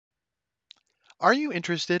Are you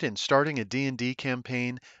interested in starting a D&D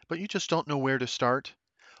campaign, but you just don't know where to start?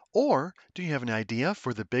 Or do you have an idea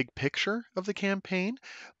for the big picture of the campaign,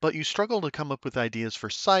 but you struggle to come up with ideas for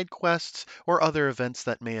side quests or other events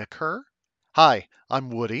that may occur? Hi, I'm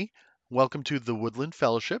Woody. Welcome to the Woodland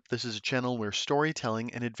Fellowship. This is a channel where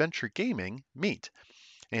storytelling and adventure gaming meet.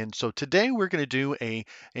 And so today we're going to do a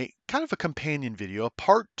kind of a companion video, a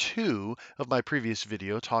part two of my previous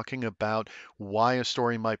video talking about why a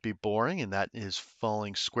story might be boring, and that is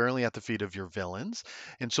falling squarely at the feet of your villains.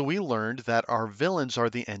 And so we learned that our villains are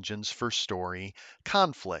the engines for story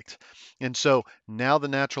conflict. And so now the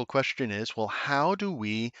natural question is, well, how do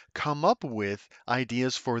we come up with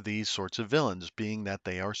ideas for these sorts of villains, being that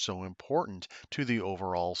they are so important to the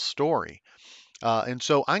overall story? And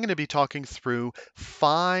so I'm going to be talking through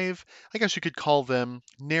five, I guess you could call them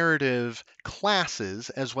narrative classes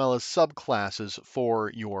as well as subclasses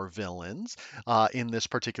for your villains in this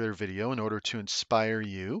particular video in order to inspire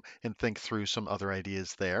you and think through some other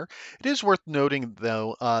ideas there. It is worth noting,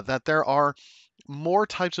 though, that there are more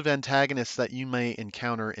types of antagonists that you may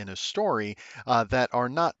encounter in a story that are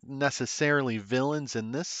not necessarily villains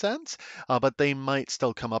in this sense, but they might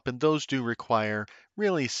still come up, and those do require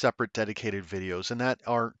really separate dedicated videos, and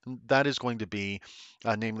that is going to be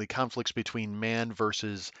namely conflicts between man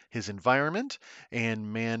versus his environment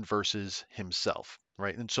and man versus himself.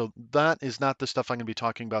 Right. And so that is not the stuff I'm going to be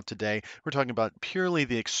talking about today. We're talking about purely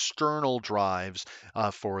the external drives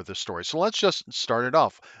for the story. So let's just start it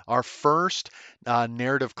off. Our first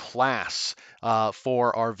narrative class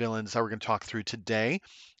for our villains that we're going to talk through today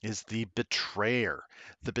is the betrayer,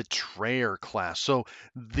 the betrayer class. So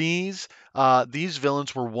these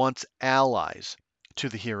villains were once allies to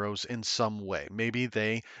the heroes in some way. Maybe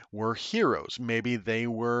they were heroes. Maybe they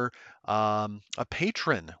were a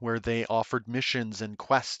patron where they offered missions and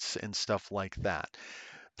quests and stuff like that.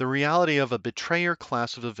 The reality of a betrayer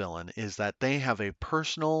class of a villain is that they have a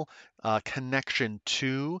personal connection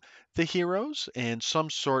to the heroes and some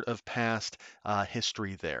sort of past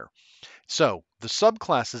history there. So, the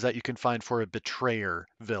subclasses that you can find for a betrayer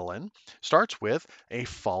villain starts with a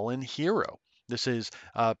fallen hero. This is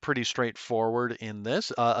pretty straightforward in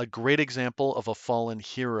this. A great example of a fallen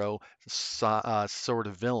hero sort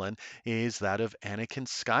of villain is that of Anakin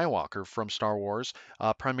Skywalker from Star Wars,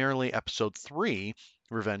 primarily Episode 3,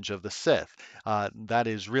 Revenge of the Sith. That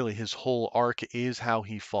is really his whole arc is how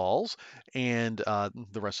he falls, and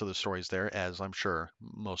the rest of the story is there, as I'm sure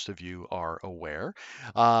most of you are aware.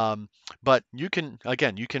 Um, but you can,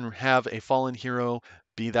 again, you can have a fallen hero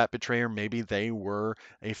be that betrayer. Maybe they were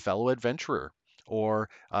a fellow adventurer, or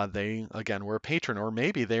they, again, were a patron, or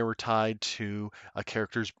maybe they were tied to a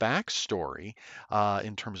character's backstory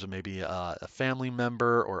in terms of maybe a family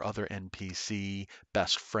member or other NPC,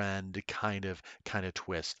 best friend kind of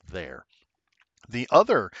twist there. The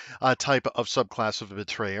other type of subclass of a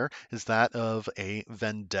betrayer is that of a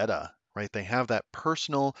vendetta. Right? They have that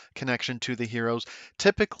personal connection to the heroes.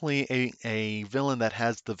 Typically, a villain that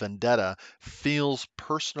has the vendetta feels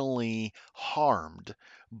personally harmed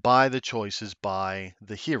by the choices by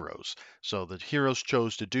the heroes. So the heroes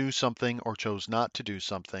chose to do something or chose not to do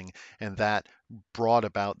something, and that brought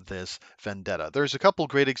about this vendetta. There's a couple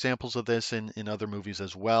great examples of this in other movies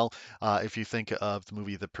as well. If you think of the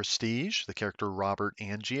movie The Prestige, the character Robert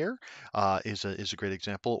Angier is a great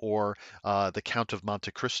example, or The Count of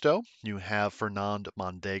Monte Cristo, you have Fernand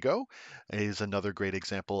Mondego is another great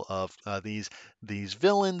example of these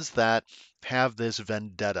villains that have this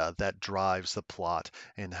vendetta that drives the plot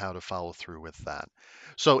and how to follow through with that.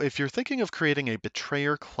 So if you're thinking of creating a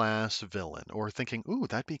betrayer class villain or thinking, ooh,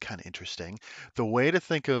 that'd be kind of interesting, the way to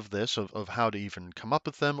think of this, of how to even come up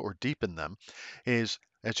with them or deepen them, is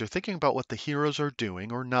as you're thinking about what the heroes are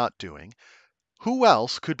doing or not doing, who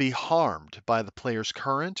else could be harmed by the player's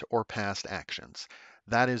current or past actions?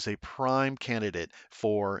 That is a prime candidate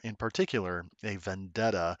for, in particular, a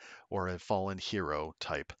vendetta or a fallen hero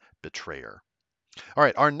type betrayer. All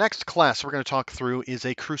right, our next class we're going to talk through is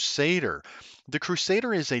a Crusader. The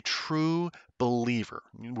Crusader is a true believer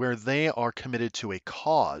where they are committed to a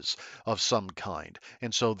cause of some kind.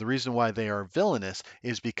 And so the reason why they are villainous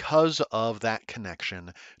is because of that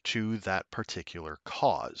connection to that particular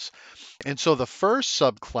cause. And so the first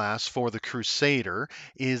subclass for the Crusader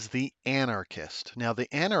is the anarchist. Now,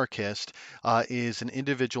 the anarchist is an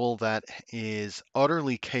individual that is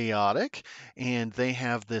utterly chaotic and they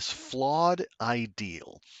have this flawed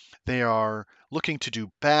ideal. They are looking to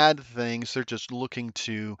do bad things. They're just looking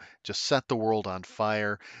to just set the world on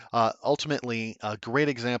fire. Ultimately, a great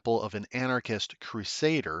example of an anarchist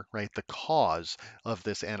crusader, right? The cause of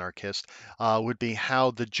this anarchist would be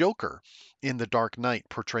how the Joker in The Dark Knight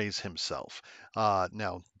portrays himself.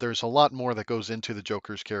 Now, there's a lot more that goes into the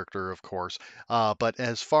Joker's character, of course, but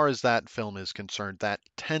as far as that film is concerned, that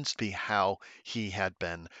tends to be how he had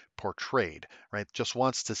been portrayed, right? Just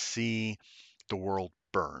wants to see the world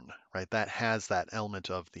burn, right? That has that element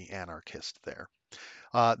of the anarchist there.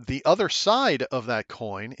 The other side of that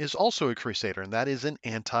coin is also a crusader, and that is an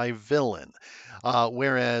anti-villain.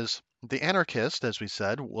 Whereas the anarchist, as we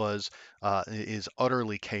said, is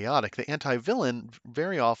utterly chaotic. The anti-villain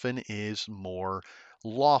very often is more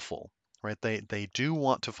lawful. Right, they do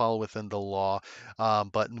want to follow within the law,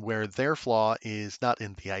 but where their flaw is not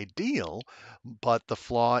in the ideal, but the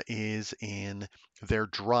flaw is in their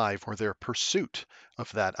drive or their pursuit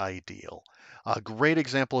of that ideal. A great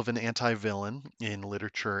example of an anti-villain in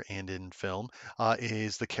literature and in film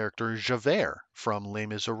is the character Javert from Les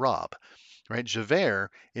Miserables. Right,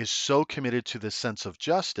 Javert is so committed to this sense of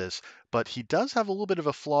justice, but he does have a little bit of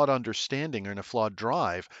a flawed understanding and a flawed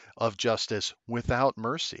drive of justice without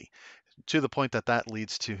mercy, to the point that that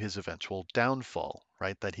leads to his eventual downfall.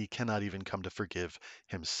 Right, that he cannot even come to forgive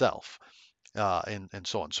himself and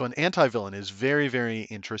so on. So an anti-villain is very, very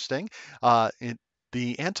interesting.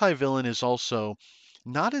 The anti-villain is also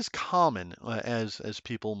not as common as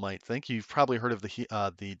people might think. You've probably heard of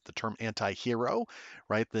the term anti-hero,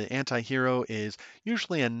 right? The anti-hero is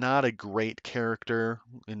usually not a great character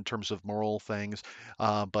in terms of moral things,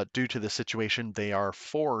 but due to the situation, they are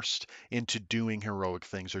forced into doing heroic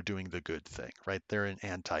things or doing the good thing, right? They're an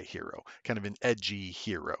anti-hero, kind of an edgy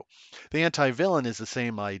hero. The anti-villain is the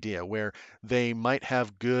same idea, where they might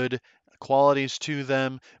have good qualities to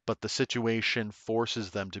them, but the situation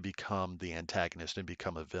forces them to become the antagonist and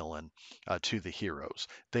become a villain to the heroes.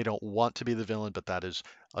 They don't want to be the villain, but that is,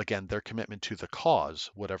 again, their commitment to the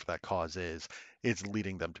cause, whatever that cause is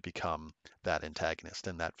leading them to become that antagonist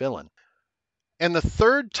and that villain. And the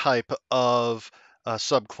third type of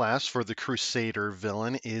subclass for the Crusader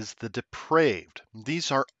villain is the depraved.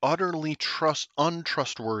 These are utterly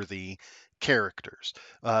untrustworthy characters.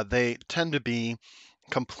 They tend to be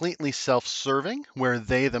completely self-serving, where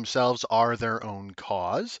they themselves are their own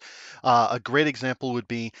cause. A great example would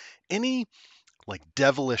be any like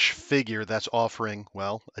devilish figure that's offering,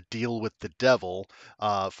 well, a deal with the devil,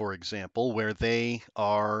 for example, where they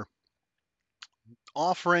are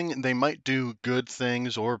offering, they might do good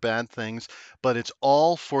things or bad things, but it's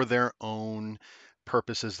all for their own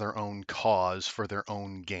purposes, their own cause, for their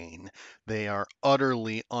own gain. They are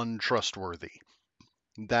utterly untrustworthy.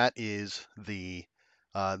 That is the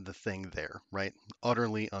thing there, right?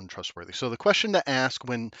 Utterly untrustworthy. So the question to ask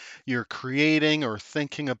when you're creating or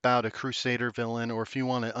thinking about a Crusader villain, or if you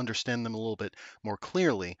want to understand them a little bit more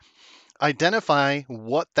clearly, identify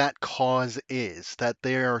what that cause is, that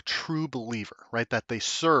they are a true believer, right? That they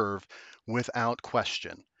serve without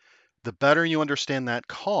question. The better you understand that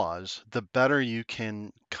cause, the better you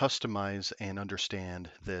can customize and understand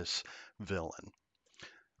this villain.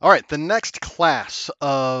 All right, the next class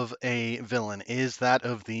of a villain is that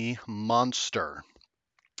of the monster.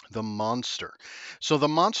 The monster. So the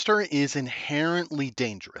monster is inherently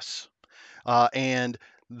dangerous, and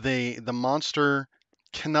the monster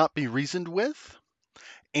cannot be reasoned with,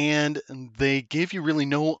 and they give you really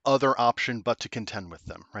no other option but to contend with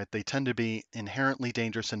them, right? They tend to be inherently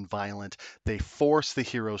dangerous and violent. They force the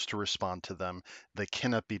heroes to respond to them. They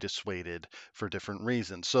cannot be dissuaded for different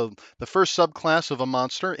reasons. So the first subclass of a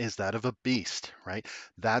monster is that of a beast, right?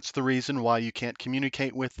 That's the reason why you can't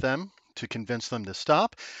communicate with them to convince them to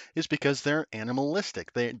stop, is because they're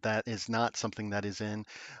animalistic. That is not something that is in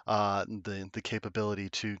the capability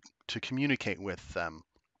to communicate with them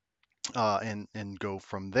and go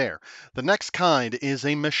from there. The next kind is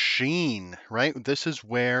a machine, right? This is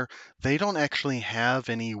where they don't actually have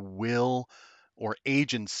any will or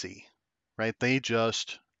agency, right? They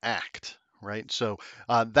just act. Right, so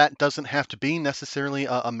that doesn't have to be necessarily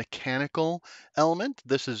a mechanical element.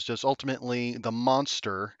 This is just ultimately the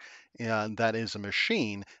monster that is a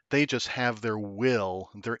machine. They just have their will,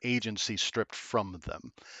 their agency stripped from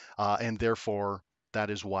them, and therefore that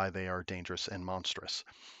is why they are dangerous and monstrous.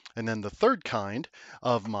 And then the third kind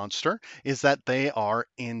of monster is that they are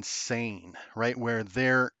insane, right? Where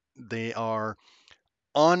they are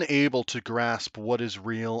unable to grasp what is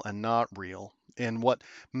real and not real. And what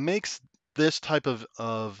makes this type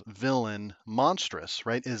of villain monstrous,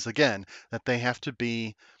 right, is again that they have to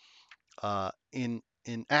be in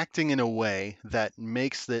in acting in a way that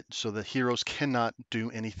makes it so the heroes cannot do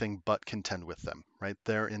anything but contend with them, right?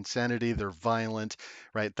 Their insanity, their violent,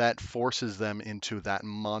 right? That forces them into that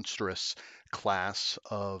monstrous class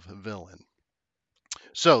of villain.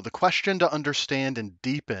 So the question to understand and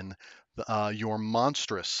deepen your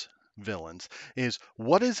monstrous villains is,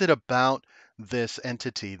 what is it about this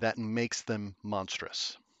entity that makes them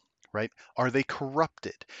monstrous? Right? Are they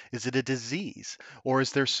corrupted? Is it a disease? Or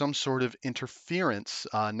is there some sort of interference,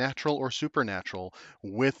 natural or supernatural,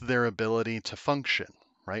 with their ability to function?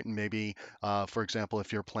 Right? And maybe, for example,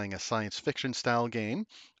 if you're playing a science fiction style game,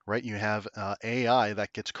 right, you have AI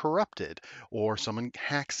that gets corrupted, or someone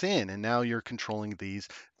hacks in, and now you're controlling these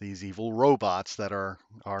evil robots that are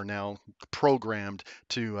now programmed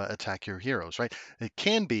to attack your heroes. Right? It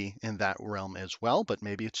can be in that realm as well, but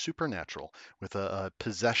maybe it's supernatural with a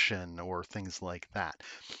possession or things like that.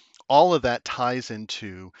 All of that ties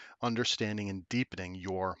into understanding and deepening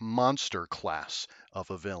your monster class of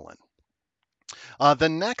a villain. The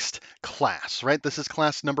next class, right? This is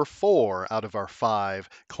class number 4 out of our 5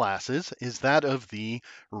 classes, is that of the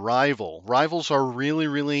rival. Rivals are really,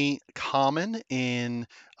 really common in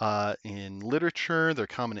literature. They're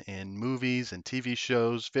common in movies and TV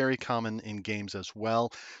shows. Very common in games as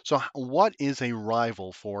well. So, what is a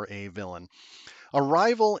rival for a villain? A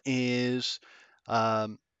rival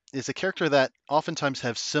um, is a character that oftentimes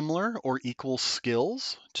have similar or equal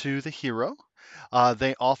skills to the hero.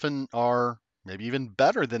 They often are maybe even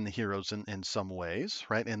better than the heroes in some ways,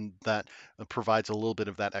 right? And that provides a little bit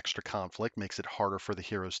of that extra conflict, makes it harder for the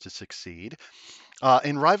heroes to succeed.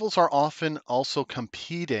 And rivals are often also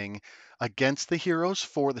competing against the heroes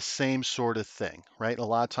for the same sort of thing, right? A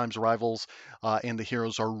lot of times, rivals and the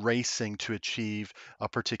heroes are racing to achieve a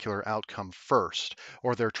particular outcome first,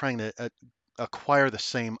 or they're trying to acquire the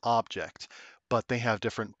same object, but they have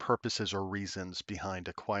different purposes or reasons behind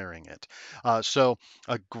acquiring it. So,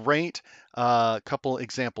 a great couple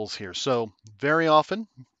examples here. So, very often,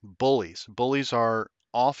 bullies. Bullies are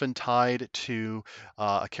often tied to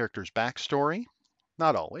a character's backstory.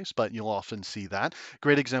 Not always, but you'll often see that.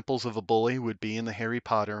 Great examples of a bully would be in the Harry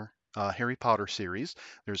Potter series.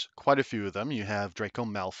 There's quite a few of them. You have Draco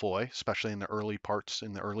Malfoy, especially in the early parts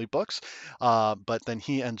in the early books, but then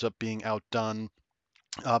he ends up being outdone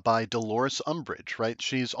by Dolores Umbridge, right?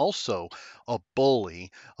 She's also a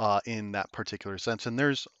bully in that particular sense, and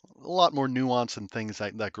there's a lot more nuance and things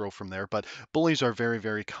that grow from there. But bullies are very,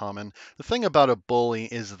 very common. The thing about a bully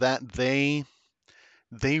is that they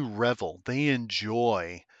revel, they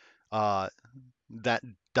enjoy uh, that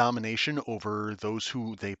domination over those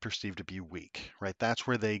who they perceive to be weak, right? That's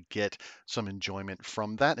where they get some enjoyment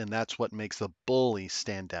from that, and that's what makes the bully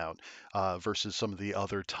stand out versus some of the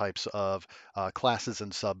other types of classes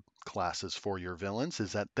and subclasses for your villains,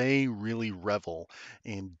 is that they really revel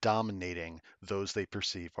in dominating those they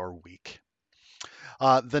perceive are weak.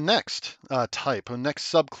 The next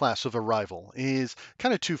next subclass of a rival is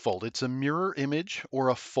kind of twofold. It's a mirror image or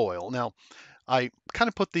a foil. Now, I kind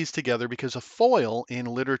of put these together because a foil in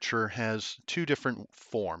literature has two different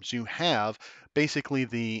forms. You have basically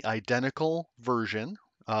the identical version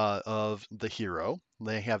of the hero.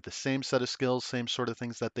 They have the same set of skills, same sort of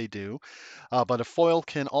things that they do, but a foil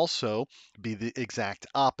can also be the exact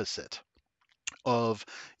opposite of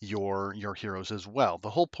your heroes as well. The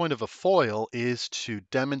whole point of a foil is to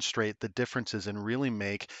demonstrate the differences and really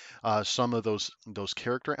make some of those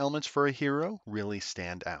character elements for a hero really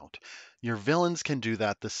stand out. Your villains can do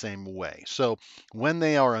that the same way. So when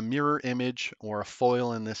they are a mirror image or a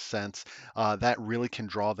foil in this sense, that really can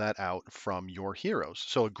draw that out from your heroes.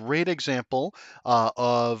 So a great example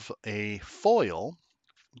of a foil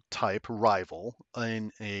type rival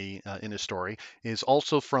in a story is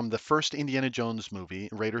also from the first Indiana Jones movie,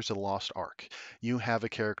 Raiders of the Lost Ark. You have a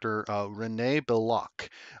character, Rene Belloc,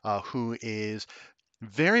 who is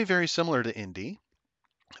very, very similar to Indy.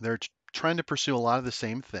 They're trying to pursue a lot of the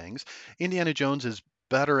same things. Indiana Jones is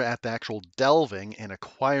better at the actual delving and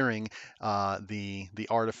acquiring the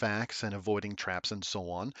artifacts and avoiding traps and so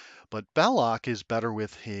on. But Belloc is better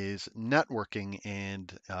with his networking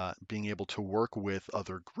and being able to work with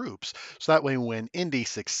other groups. So that way, when Indy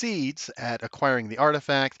succeeds at acquiring the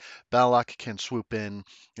artifact, Belloc can swoop in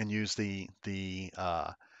and use the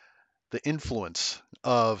influence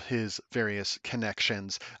of his various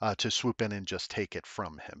connections to swoop in and just take it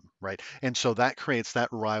from him, right? And so that creates that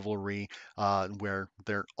rivalry where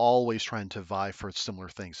they're always trying to vie for similar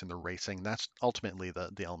things in the racing. That's ultimately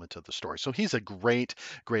the element of the story. So he's a great,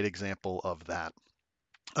 great example of that.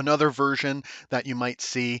 Another version that you might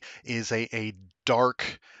see is a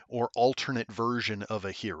dark or alternate version of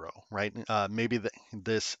a hero, right? Maybe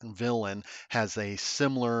this villain has a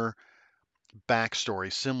similar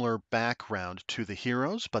backstory, similar background to the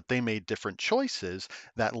heroes, but they made different choices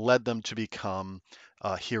that led them to become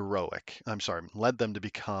heroic. I'm sorry, led them to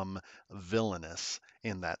become villainous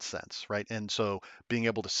in that sense, right? And so being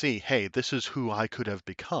able to see, hey, this is who I could have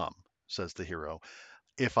become, says the hero,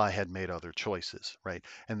 if I had made other choices, right?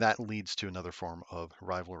 And that leads to another form of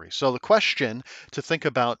rivalry. So the question to think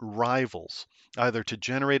about rivals, either to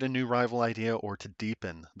generate a new rival idea or to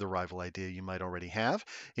deepen the rival idea you might already have,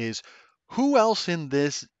 is who else in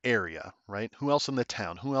this area, right? Who else in the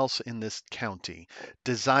town, who else in this county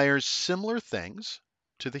desires similar things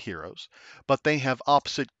to the heroes, but they have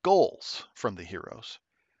opposite goals from the heroes?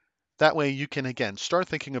 That way you can again start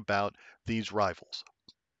thinking about these rivals.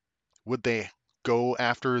 Would they go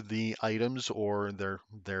after the items or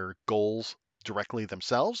their goals directly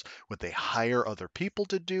themselves? Would they hire other people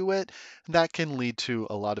to do it? That can lead to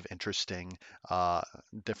a lot of interesting uh,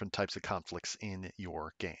 different types of conflicts in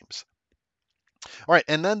your games. All right,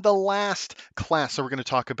 and then the last class that we're going to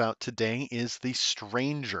talk about today is the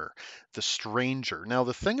stranger. The stranger. Now,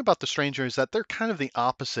 the thing about the stranger is that they're kind of the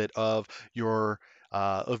opposite of your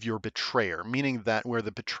betrayer, meaning that where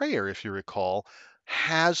the betrayer, if you recall,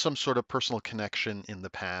 has some sort of personal connection in the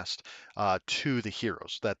past to the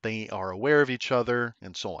heroes, that they are aware of each other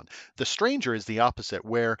and so on. The stranger is the opposite,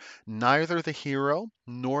 where neither the hero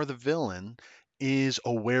nor the villain is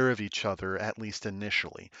aware of each other, at least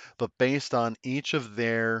initially, but based on each of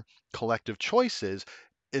their collective choices,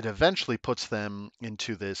 it eventually puts them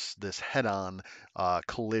into this head-on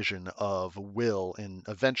collision of will, and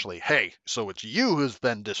eventually, hey, so it's you who's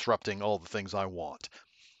been disrupting all the things I want.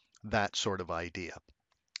 That sort of idea.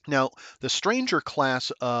 Now, the stranger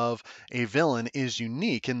class of a villain is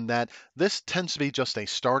unique in that this tends to be just a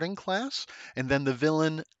starting class, and then the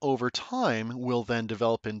villain over time will then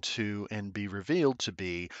develop into and be revealed to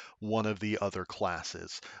be one of the other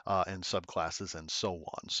classes and subclasses and so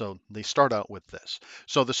on. So they start out with this.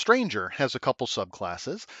 So the stranger has a couple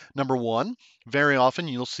subclasses. Number one, very often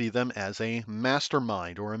you'll see them as a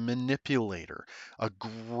mastermind or a manipulator. A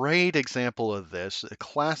great example of this, a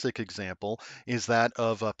classic example, is that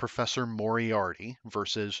of Professor Moriarty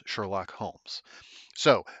versus Sherlock Holmes.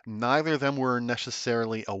 So neither of them were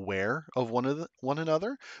necessarily aware of one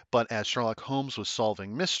another, but as Sherlock Holmes was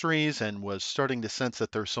solving mysteries and was starting to sense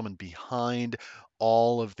that there's someone behind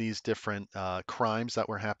all of these different crimes that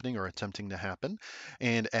were happening or attempting to happen,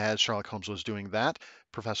 and as Sherlock Holmes was doing that,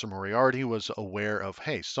 Professor Moriarty was aware of,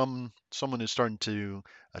 hey, someone is starting to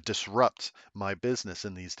disrupt my business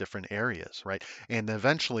in these different areas, right? And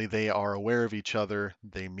eventually they are aware of each other,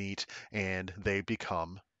 they meet, and they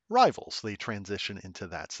become rivals. They transition into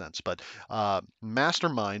that sense. But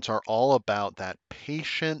masterminds are all about that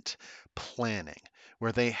patient planning,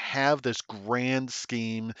 where they have this grand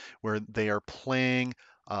scheme where they are playing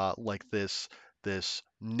like this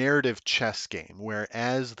narrative chess game where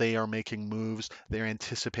as they are making moves, they're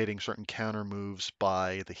anticipating certain counter moves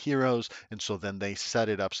by the heroes, and so then they set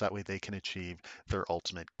it up so that way they can achieve their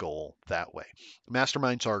ultimate goal that way.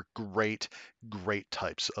 Masterminds are great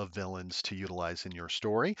types of villains to utilize in your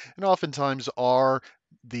story, and oftentimes are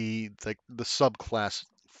the subclass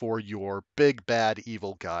for your big bad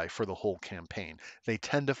evil guy for the whole campaign. They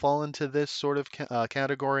tend to fall into this sort of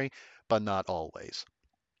category, but not always.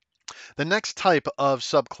 The next type of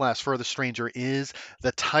subclass for the stranger is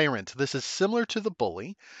the tyrant. This is similar to the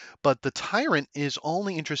bully, but the tyrant is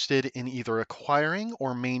only interested in either acquiring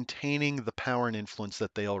or maintaining the power and influence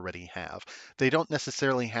that they already have. They don't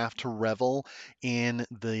necessarily have to revel in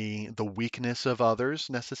the weakness of others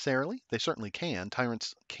necessarily. They certainly can.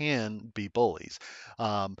 Tyrants can be bullies.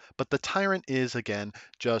 But the tyrant is again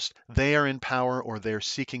just they are in power or they're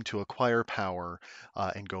seeking to acquire power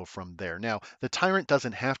and go from there. Now, the tyrant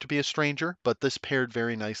doesn't have to be a stranger, but this paired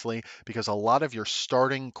very nicely because a lot of your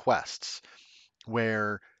starting quests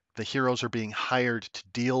where the heroes are being hired to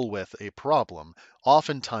deal with a problem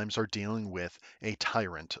oftentimes are dealing with a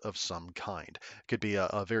tyrant of some kind. It could be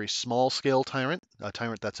a very small scale tyrant, a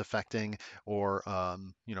tyrant that's affecting or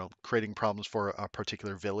creating problems for a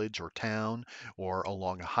particular village or town or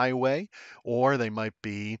along a highway, or they might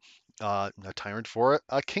be a tyrant for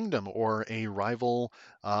a kingdom or a rival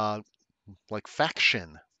like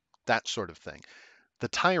faction, that sort of thing. The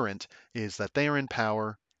tyrant is that they are in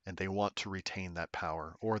power and they want to retain that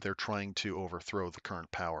power, or they're trying to overthrow the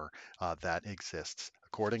current power that exists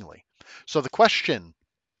accordingly. So the question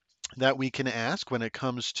that we can ask when it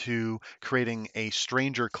comes to creating a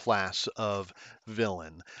stranger class of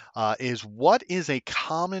villain is what is a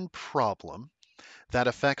common problem that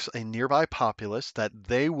affects a nearby populace that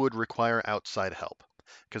they would require outside help.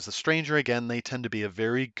 Because the stranger, again, they tend to be a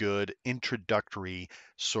very good introductory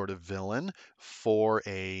sort of villain for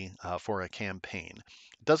a campaign.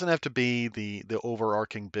 It doesn't have to be the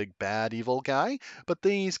overarching big bad evil guy, but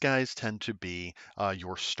these guys tend to be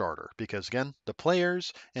your starter because again, the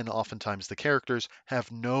players and oftentimes the characters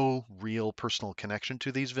have no real personal connection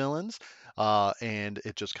to these villains, and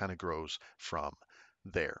it just kind of grows from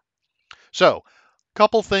there. So,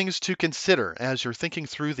 couple things to consider as you're thinking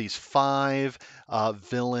through these five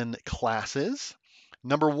villain classes.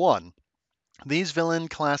 Number one, these villain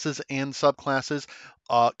classes and subclasses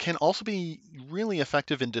can also be really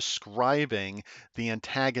effective in describing the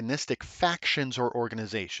antagonistic factions or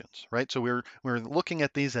organizations, right? So we're looking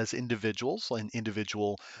at these as individuals, an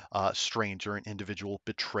individual stranger, an individual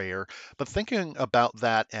betrayer, but thinking about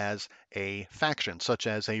that as a faction, such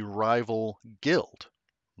as a rival guild.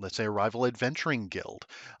 Let's say a rival adventuring guild.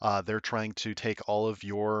 They're trying to take all of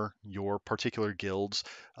your particular guild's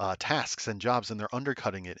tasks and jobs, and they're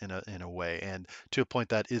undercutting it in a way, and to a point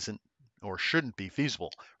that isn't or shouldn't be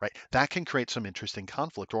feasible, right? That can create some interesting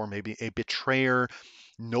conflict, or maybe a betrayer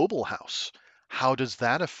noble house. How does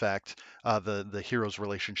that affect the hero's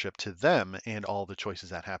relationship to them and all the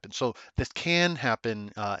choices that happen? So this can happen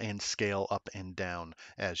and scale up and down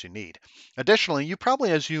as you need. Additionally, you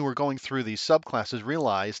probably, as you were going through these subclasses,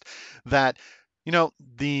 realized that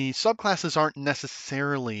the subclasses aren't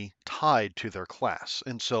necessarily tied to their class.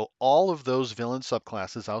 And so all of those villain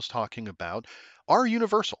subclasses I was talking about are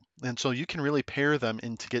universal. And so you can really pair them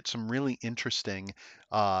in to get some really interesting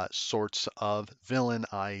sorts of villain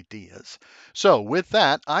ideas. So with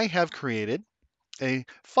that, I have created a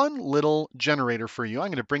fun little generator for you. I'm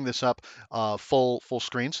going to bring this up full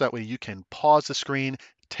screen so that way you can pause the screen,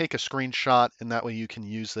 take a screenshot, and that way you can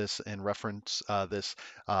use this and reference this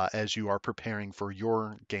as you are preparing for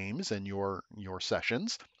your games and your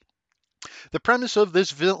sessions. The premise of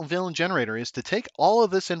this villain generator is to take all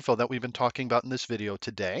of this info that we've been talking about in this video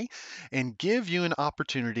today and give you an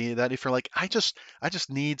opportunity that if you're like, I just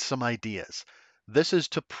need some ideas. This is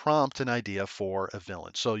to prompt an idea for a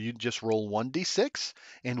villain. So you just roll 1d6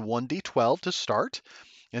 and 1d12 to start.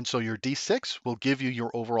 And so your d6 will give you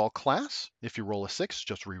your overall class. If you roll a 6,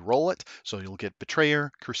 just re-roll it. So you'll get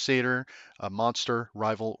Betrayer, Crusader, a Monster,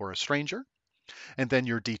 Rival, or a Stranger. And then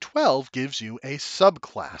your d12 gives you a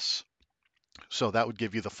subclass. So that would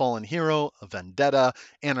give you the fallen hero, a vendetta,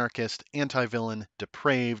 anarchist, anti-villain,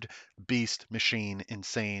 depraved, beast, machine,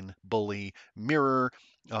 insane, bully, mirror,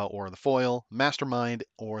 or the foil, mastermind,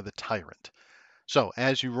 or the tyrant. So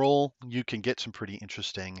as you roll, you can get some pretty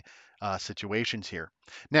interesting situations here.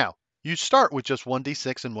 Now, you start with just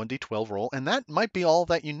 1d6 and 1d12 roll, and that might be all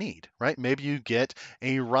that you need, right? Maybe you get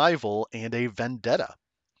a rival and a vendetta.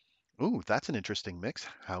 Ooh, that's an interesting mix.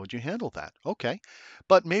 How would you handle that? Okay.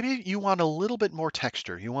 But maybe you want a little bit more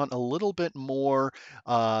texture. You want a little bit more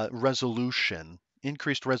resolution,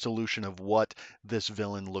 increased resolution of what this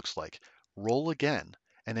villain looks like. Roll again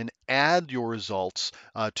and then add your results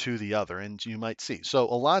to the other, and you might see. So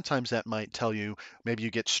a lot of times that might tell you maybe you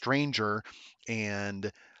get Stranger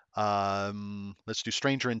and let's do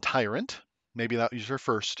Stranger and Tyrant. Maybe that was your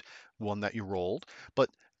first one that you rolled, but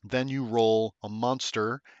then you roll a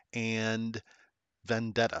Monster and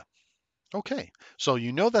Vendetta. Okay, so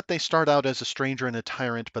you know that they start out as a stranger and a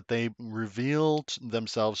tyrant, but they revealed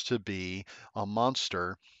themselves to be a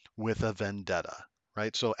monster with a vendetta,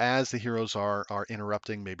 right? So as the heroes are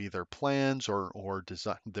interrupting maybe their plans or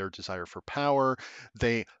their desire for power,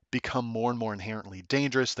 they become more and more inherently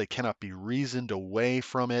dangerous. They cannot be reasoned away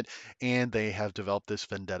from it, and they have developed this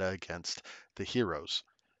vendetta against the heroes.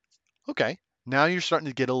 Okay, now you're starting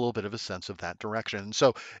to get a little bit of a sense of that direction.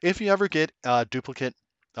 So if you ever get duplicate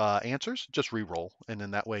answers, just re-roll, and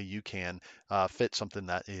then that way you can fit something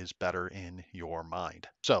that is better in your mind.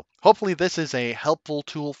 So hopefully this is a helpful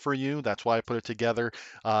tool for you. That's why I put it together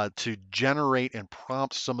to generate and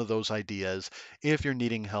prompt some of those ideas if you're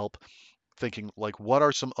needing help thinking like what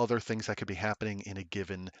are some other things that could be happening in a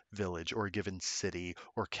given village or a given city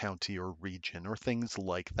or county or region or things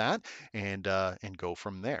like that, and go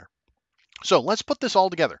from there. So let's put this all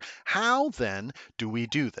together. How then do we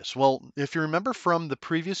do this? Well, if you remember from the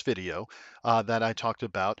previous video that I talked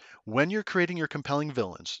about, when you're creating your compelling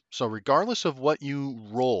villains, so regardless of what you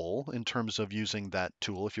roll in terms of using that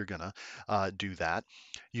tool, if you're going to do that,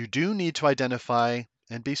 you do need to identify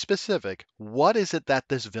and be specific. What is it that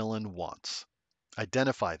this villain wants?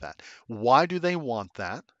 Identify that. Why do they want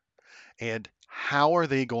that? And How are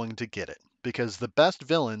they going to get it? Because the best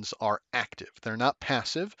villains are active. They're not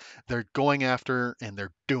passive. They're going after and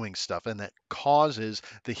they're doing stuff, and that causes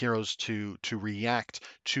the heroes to react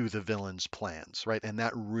to the villains' plans, right? And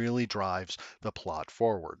that really drives the plot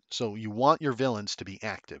forward. So you want your villains to be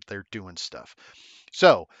active. They're doing stuff.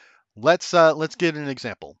 So let's get an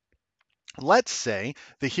example. Let's say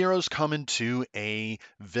the heroes come into a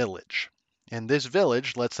village. And this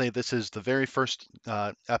village, let's say this is the very first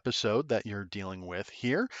episode that you're dealing with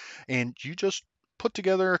here, and you just put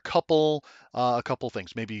together a couple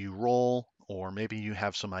things. Maybe you roll, or maybe you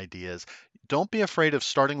have some ideas. Don't be afraid of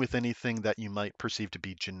starting with anything that you might perceive to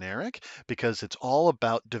be generic, because it's all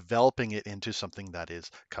about developing it into something that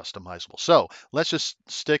is customizable. So let's just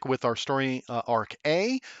stick with our story arc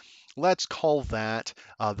A. Let's call that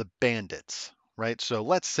the bandits, right? So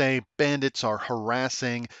let's say bandits are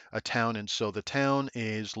harassing a town, and so the town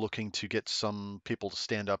is looking to get some people to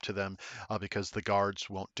stand up to them because the guards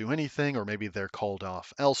won't do anything, or maybe they're called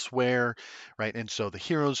off elsewhere, right? And so the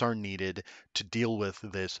heroes are needed to deal with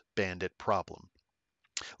this bandit problem.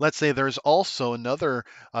 Let's say there's also another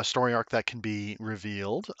story arc that can be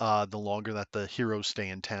revealed the longer that the heroes stay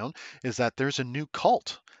in town, is that there's a new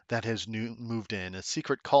cult that has moved in, a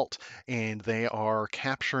secret cult, and they are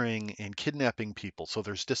capturing and kidnapping people. So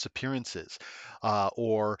there's disappearances,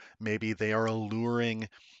 or maybe they are alluring.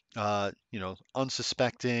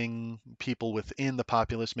 Unsuspecting people within the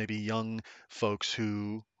populace, maybe young folks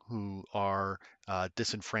who are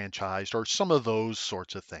disenfranchised, or some of those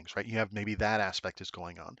sorts of things, right? You have maybe that aspect is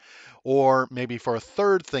going on. Or maybe for a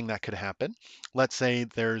third thing that could happen, let's say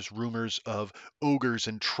there's rumors of ogres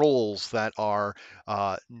and trolls that are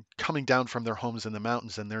coming down from their homes in the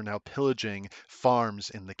mountains, and they're now pillaging farms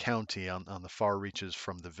in the county on the far reaches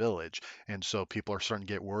from the village. And so people are starting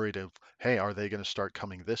to get worried of, hey, are they going to start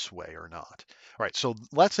coming this way or not? All right, so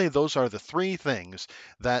let's say those are the three things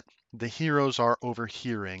that the heroes are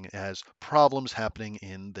overhearing as problems happening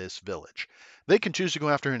in this village. They can choose to go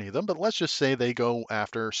after any of them, but let's just say they go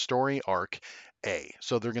after story arc A.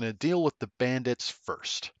 So they're going to deal with the bandits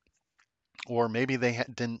first. Or maybe they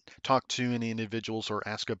didn't talk to any individuals or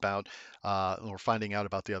ask about or finding out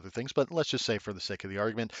about the other things. But let's just say, for the sake of the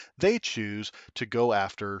argument, they choose to go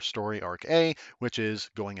after story arc A, which is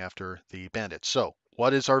going after the bandits. So,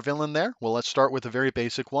 what is our villain there? Well, let's start with a very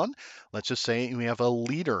basic one. Let's just say we have a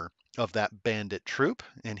leader of that bandit troop,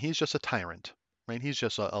 and he's just a tyrant. Right? He's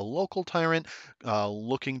just a local tyrant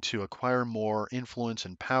looking to acquire more influence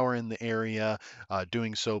and power in the area,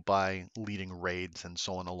 doing so by leading raids and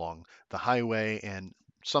so on along the highway, and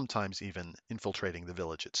sometimes even infiltrating the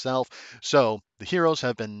village itself. So the heroes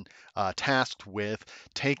have been tasked with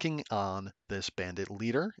taking on this bandit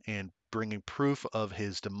leader and bringing proof of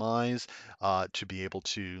his demise to be able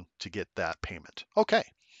to get that payment. Okay,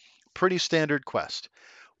 pretty standard quest.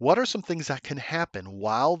 What are some things that can happen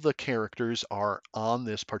while the characters are on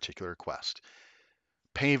this particular quest?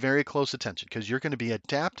 Pay very close attention, because you're going to be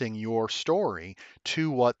adapting your story to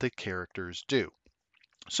what the characters do.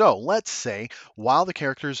 So let's say while the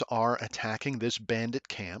characters are attacking this bandit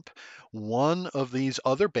camp, one of these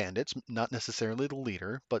other bandits, not necessarily the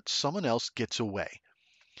leader, but someone else, gets away.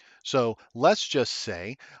 So let's just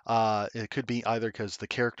say it could be either because the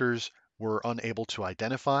characters were unable to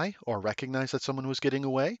identify or recognize that someone was getting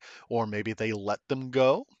away, or maybe they let them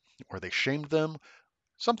go, or they shamed them.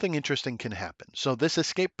 Something interesting can happen. So this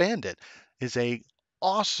escape bandit is a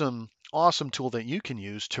awesome tool that you can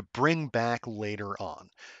use to bring back later on.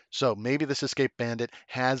 So maybe this escape bandit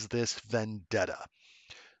has this vendetta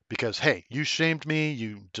because, hey, you shamed me,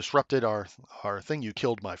 you disrupted our thing, you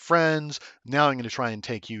killed my friends. Now I'm going to try and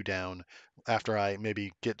take you down after I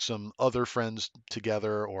maybe get some other friends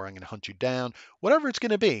together, or I'm going to hunt you down. Whatever it's going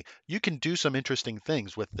to be, you can do some interesting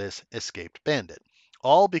things with this escaped bandit.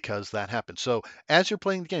 All because that happened. So as you're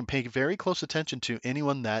playing the game, pay very close attention to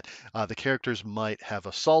anyone that the characters might have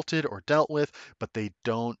assaulted or dealt with, but they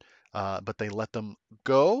don't but they let them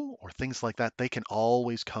go, or things like that. They can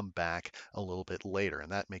always come back a little bit later,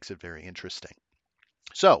 and that makes it very interesting.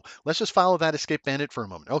 So let's just follow that escape bandit for a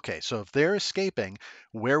moment. Okay, so if they're escaping,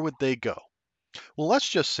 where would they go? Well, let's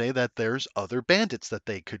just say that there's other bandits that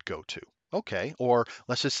they could go to. Okay, or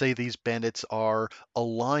let's just say these bandits are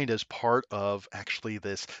aligned as part of actually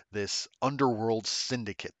this underworld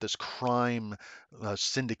syndicate, this crime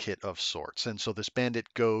syndicate of sorts. And so this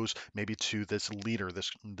bandit goes maybe to this leader,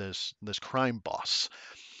 this crime boss,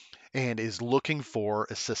 and is looking for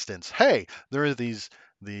assistance. Hey, there are these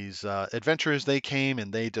adventurers. They came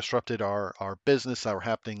and they disrupted our business that were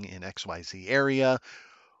happening in XYZ area.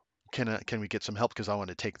 Can we get some help, because I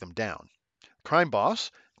want to take them down? Crime boss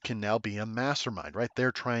can now be a mastermind, right?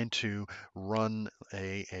 They're trying to run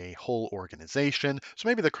a whole organization. So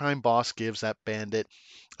maybe the crime boss gives that bandit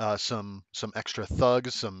some extra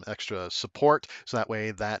thugs, some extra support, so that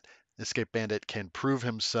way that escape bandit can prove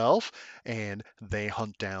himself and they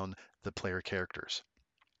hunt down the player characters.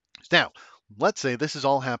 Now, let's say this is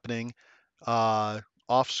all happening uh,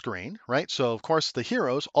 off screen, right? So, of course, the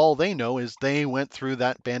heroes, all they know is they went through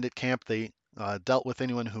that bandit camp. They dealt with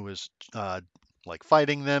anyone who was like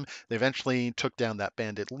fighting them. They eventually took down that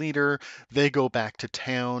bandit leader. They go back to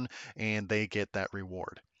town and they get that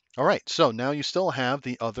reward. All right, so now you still have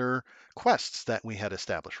the other quests that we had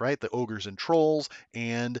established, right? The ogres and trolls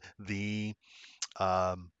and the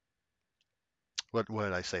um, what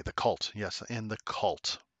did I say? The cult, yes, and the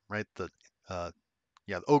cult, right? The uh,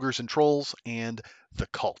 yeah, the ogres and trolls and the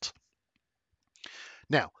cult.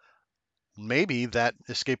 Now, maybe that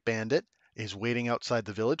escape bandit is waiting outside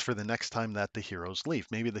the village for the next time that the heroes leave.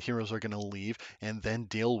 Maybe the heroes are going to leave and then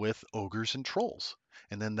deal with ogres and trolls.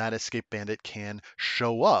 And then that escape bandit can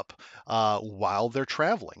show up while they're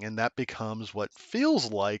traveling. And that becomes what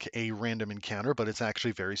feels like a random encounter, but it's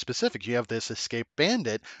actually very specific. You have this escape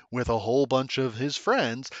bandit with a whole bunch of his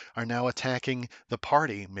friends are now attacking the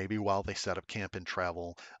party, maybe while they set up camp and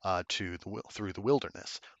travel through the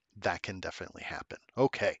wilderness. That can definitely happen.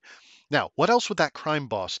 Okay. Now, what else would that crime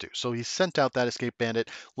boss do? So he sent out that escape bandit.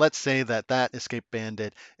 Let's say that that escape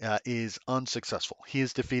bandit is unsuccessful. He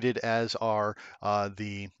is defeated, as are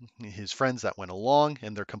the his friends that went along,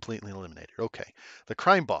 and they're completely eliminated. Okay, the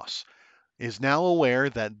crime boss is now aware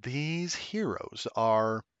that these heroes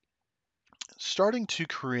are starting to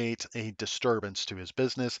create a disturbance to his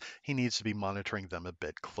business. He needs to be monitoring them a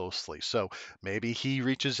bit closely. So maybe he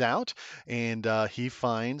reaches out and he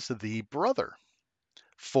finds the brother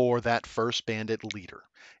for that first bandit leader.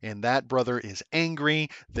 And that brother is angry.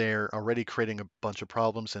 They're already creating a bunch of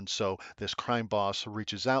problems. And so this crime boss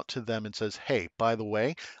reaches out to them and says, "Hey, by the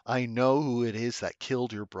way, I know who it is that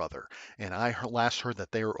killed your brother. And I last heard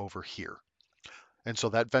that they are over here." And so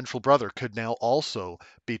that vengeful brother could now also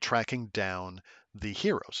be tracking down the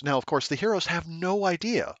heroes. Now, of course, the heroes have no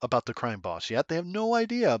idea about the crime boss yet. They have no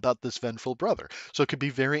idea about this vengeful brother. So it could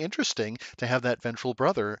be very interesting to have that vengeful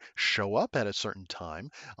brother show up at a certain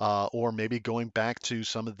time, or maybe going back to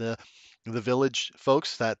some of the village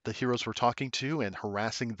folks that the heroes were talking to and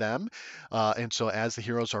harassing them. And so as the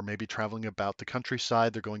heroes are maybe traveling about the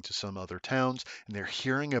countryside, they're going to some other towns and they're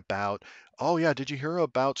hearing about, oh yeah, did you hear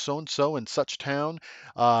about so and so in such town?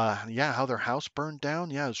 Yeah, how their house burned down.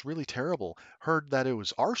 Yeah, it was really terrible. Heard that it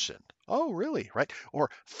was arson. Oh, really? Right? Or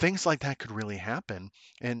things like that could really happen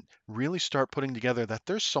and really start putting together that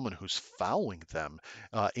there's someone who's following them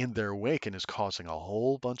in their wake and is causing a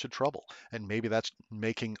whole bunch of trouble. And maybe that's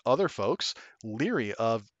making other folks leery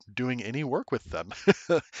of doing any work with them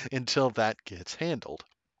until that gets handled.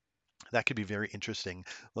 That could be very interesting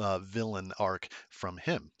villain arc from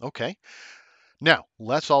him. Okay. Now,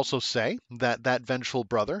 let's also say that that vengeful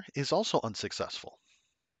brother is also unsuccessful.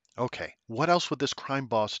 Okay, what else would this crime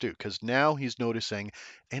boss do? Because now he's noticing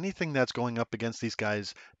anything that's going up against these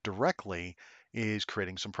guys directly is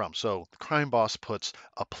creating some problems. So the crime boss puts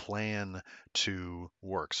a plan to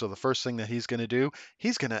work. So the first thing that he's going to do,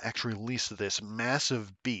 he's going to actually release this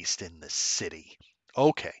massive beast in the city.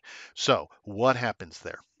 Okay, so what happens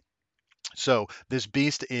there? So this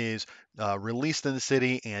beast is released in the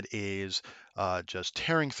city and is just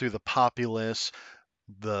tearing through the populace.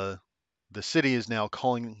 The the city is now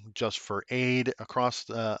calling just for aid across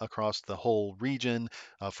the whole region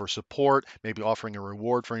for support, maybe offering a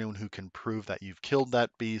reward for anyone who can prove that you've killed that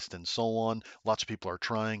beast and so on. Lots of people are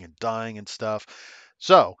trying and dying and stuff.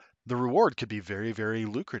 So the reward could be very, very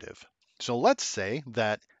lucrative. So let's say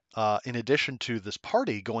that in addition to this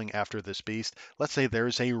party going after this beast, let's say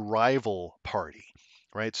there's a rival party,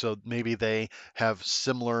 right? So maybe they have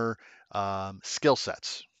similar skill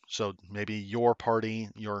sets. So maybe your party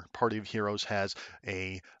of heroes has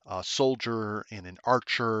a soldier and an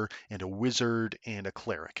archer and a wizard and a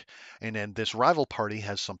cleric. And then this rival party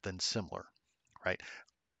has something similar, right?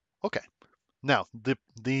 Okay. Now,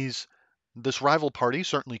 this rival party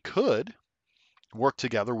certainly could work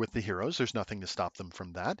together with the heroes. There's nothing to stop them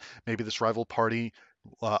from that. Maybe this rival party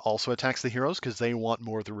also attacks the heroes because they want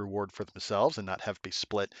more of the reward for themselves and not have to be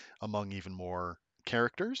split among even more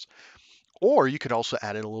characters. Or you could also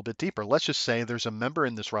add it a little bit deeper. Let's just say there's a member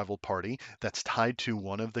in this rival party that's tied to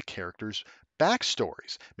one of the characters'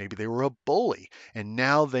 backstories. Maybe they were a bully, and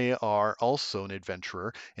now they are also an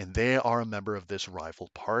adventurer, and they are a member of this rival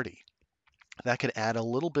party. That could add a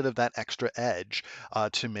little bit of that extra edge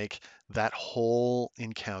to make that whole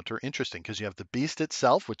encounter interesting because you have the beast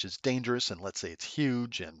itself, which is dangerous, and let's say it's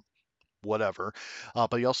huge and whatever.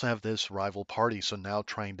 But you also have this rival party. So now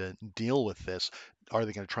trying to deal with this, are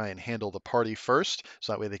they going to try and handle the party first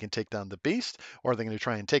so that way they can take down the beast? Or are they going to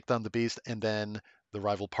try and take down the beast and then the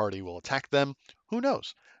rival party will attack them? Who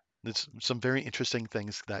knows? There's some very interesting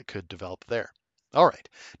things that could develop there. All right.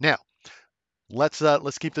 Now,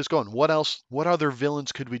 let's keep this going. What else? What other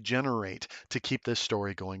villains could we generate to keep this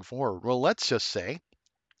story going forward? Well, let's just say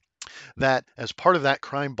that as part of that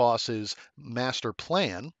crime boss's master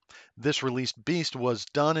plan, this released beast was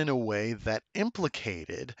done in a way that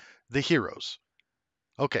implicated the heroes.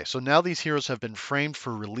 Okay, so now these heroes have been framed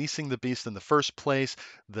for releasing the beast in the first place.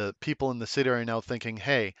 The people in the city are now thinking,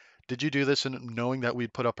 hey, did you do this and knowing that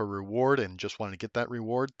we'd put up a reward and just want to get that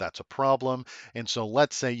reward? That's a problem. And so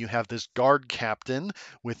let's say you have this guard captain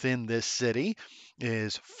within this city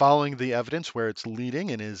is following the evidence where it's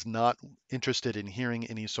leading and is not interested in hearing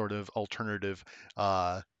any sort of alternative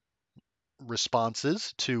uh,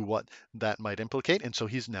 responses to what that might implicate. And so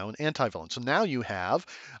he's now an anti villain. So now you have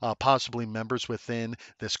possibly members within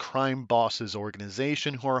this crime boss's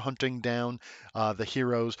organization who are hunting down the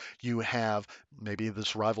heroes. You have maybe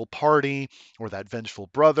this rival party or that vengeful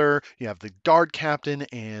brother. You have the guard captain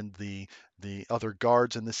and the other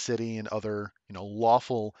guards in the city and other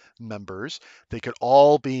lawful members. They could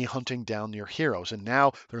all be hunting down your heroes, and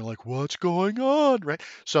now they're like, what's going on, right?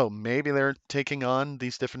 So maybe they're taking on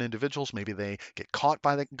these different individuals. Maybe they get caught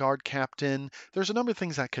by the guard captain. There's a number of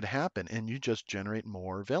things that could happen, and you just generate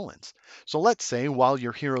more villains. So let's say while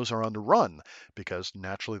your heroes are on the run, because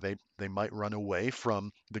naturally they might run away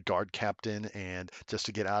from the guard captain and just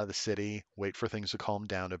to get out of the city, wait for things to calm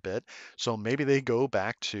down a bit. So maybe they go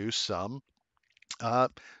back to uh,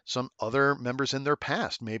 some other members in their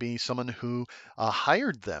past, maybe someone who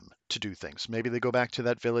hired them to do things. Maybe they go back to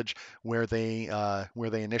that village where they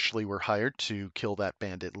initially were hired to kill that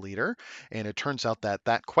bandit leader, and it turns out that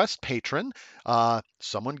that quest patron,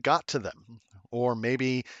 someone got to them. Or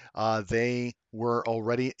maybe they were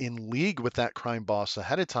already in league with that crime boss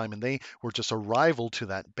ahead of time and they were just a rival to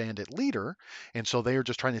that bandit leader. And so they are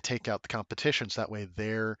just trying to take out the competitions. That way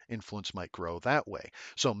their influence might grow that way.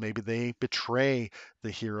 So maybe they betray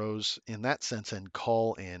the heroes in that sense and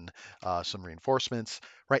call in some reinforcements,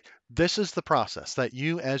 right? This is the process that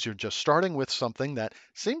you, as you're just starting with something that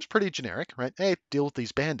seems pretty generic, right? Hey, deal with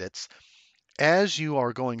these bandits. As you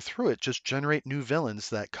are going through it, just generate new villains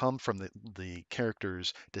that come from the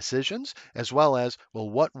characters' decisions, as well as, well,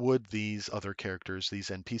 what would these other characters, these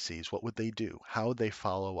NPCs, what would they do? How would they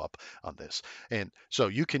follow up on this? And so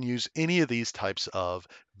you can use any of these types of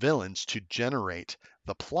villains to generate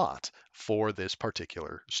the plot for this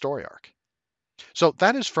particular story arc. So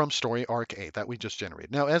that is from story arc A that we just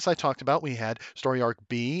generated. Now, as I talked about, we had story arc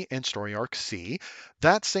B and story arc C.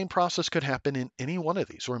 That same process could happen in any one of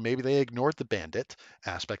these, or maybe they ignored the bandit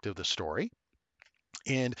aspect of the story.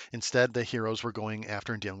 And instead, the heroes were going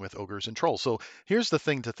after and dealing with ogres and trolls. So here's the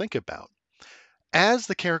thing to think about. As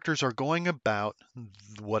the characters are going about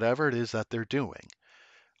whatever it is that they're doing,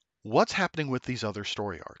 what's happening with these other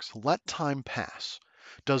story arcs? Let time pass.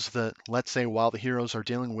 Let's say while the heroes are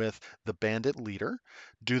dealing with the bandit leader,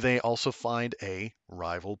 do they also find a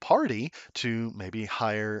rival party to maybe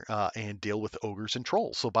hire and deal with ogres and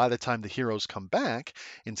trolls? So by the time the heroes come back,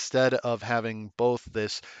 instead of having both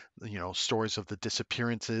this, stories of the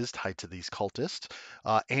disappearances tied to these cultists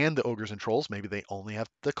and the ogres and trolls, maybe they only have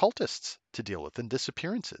the cultists to deal with and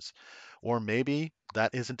disappearances. Or maybe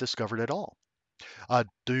that isn't discovered at all.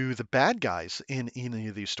 Do the bad guys in any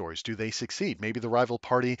of these stories, do they succeed? Maybe the rival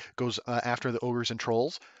party goes after the ogres and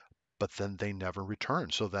trolls, but then they never return.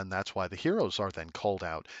 So then that's why the heroes are then called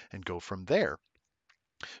out and go from there.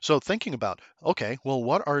 So thinking about, okay, well,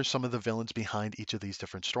 what are some of the villains behind each of these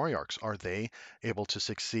different story arcs? Are they able to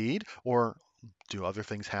succeed or do other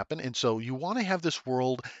things happen? And so you want to have this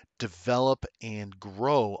world develop and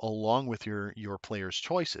grow along with your players'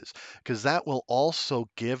 choices, because that will also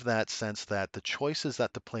give that sense that the choices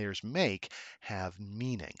that the players make have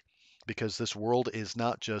meaning. Because this world is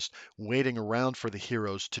not just waiting around for the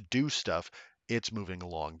heroes to do stuff, it's moving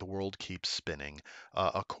along. The world keeps spinning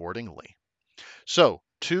accordingly. So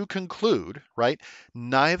to conclude, right,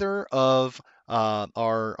 neither of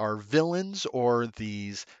our villains or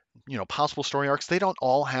these possible story arcs, they don't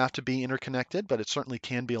all have to be interconnected, but it certainly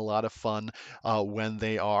can be a lot of fun when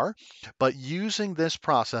they are. But using this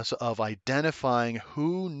process of identifying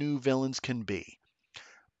who new villains can be,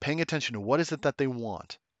 paying attention to what is it that they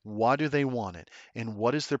want, why do they want it, and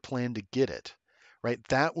what is their plan to get it, right?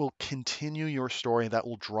 That will continue your story, that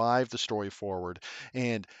will drive the story forward.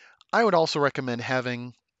 And I would also recommend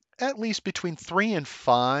having at least between 3 and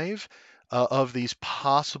 5 of these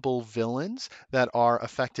possible villains that are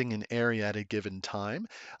affecting an area at a given time.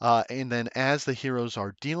 And then as the heroes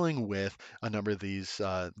are dealing with a number of these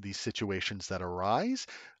situations that arise,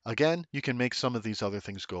 again, you can make some of these other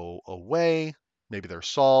things go away. Maybe they're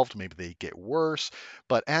solved, maybe they get worse.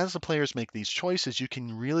 But as the players make these choices, you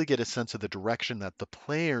can really get a sense of the direction that the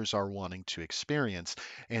players are wanting to experience.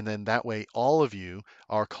 And then that way, all of you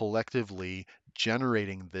are collectively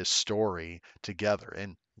generating this story together.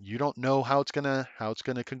 And you don't know how it's gonna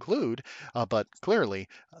conclude, but clearly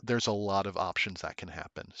there's a lot of options that can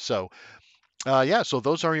happen. So yeah, so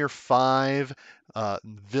those are your 5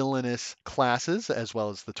 villainous classes as well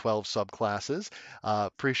as the 12 subclasses.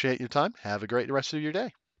 Appreciate your time. Have a great rest of your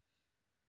day.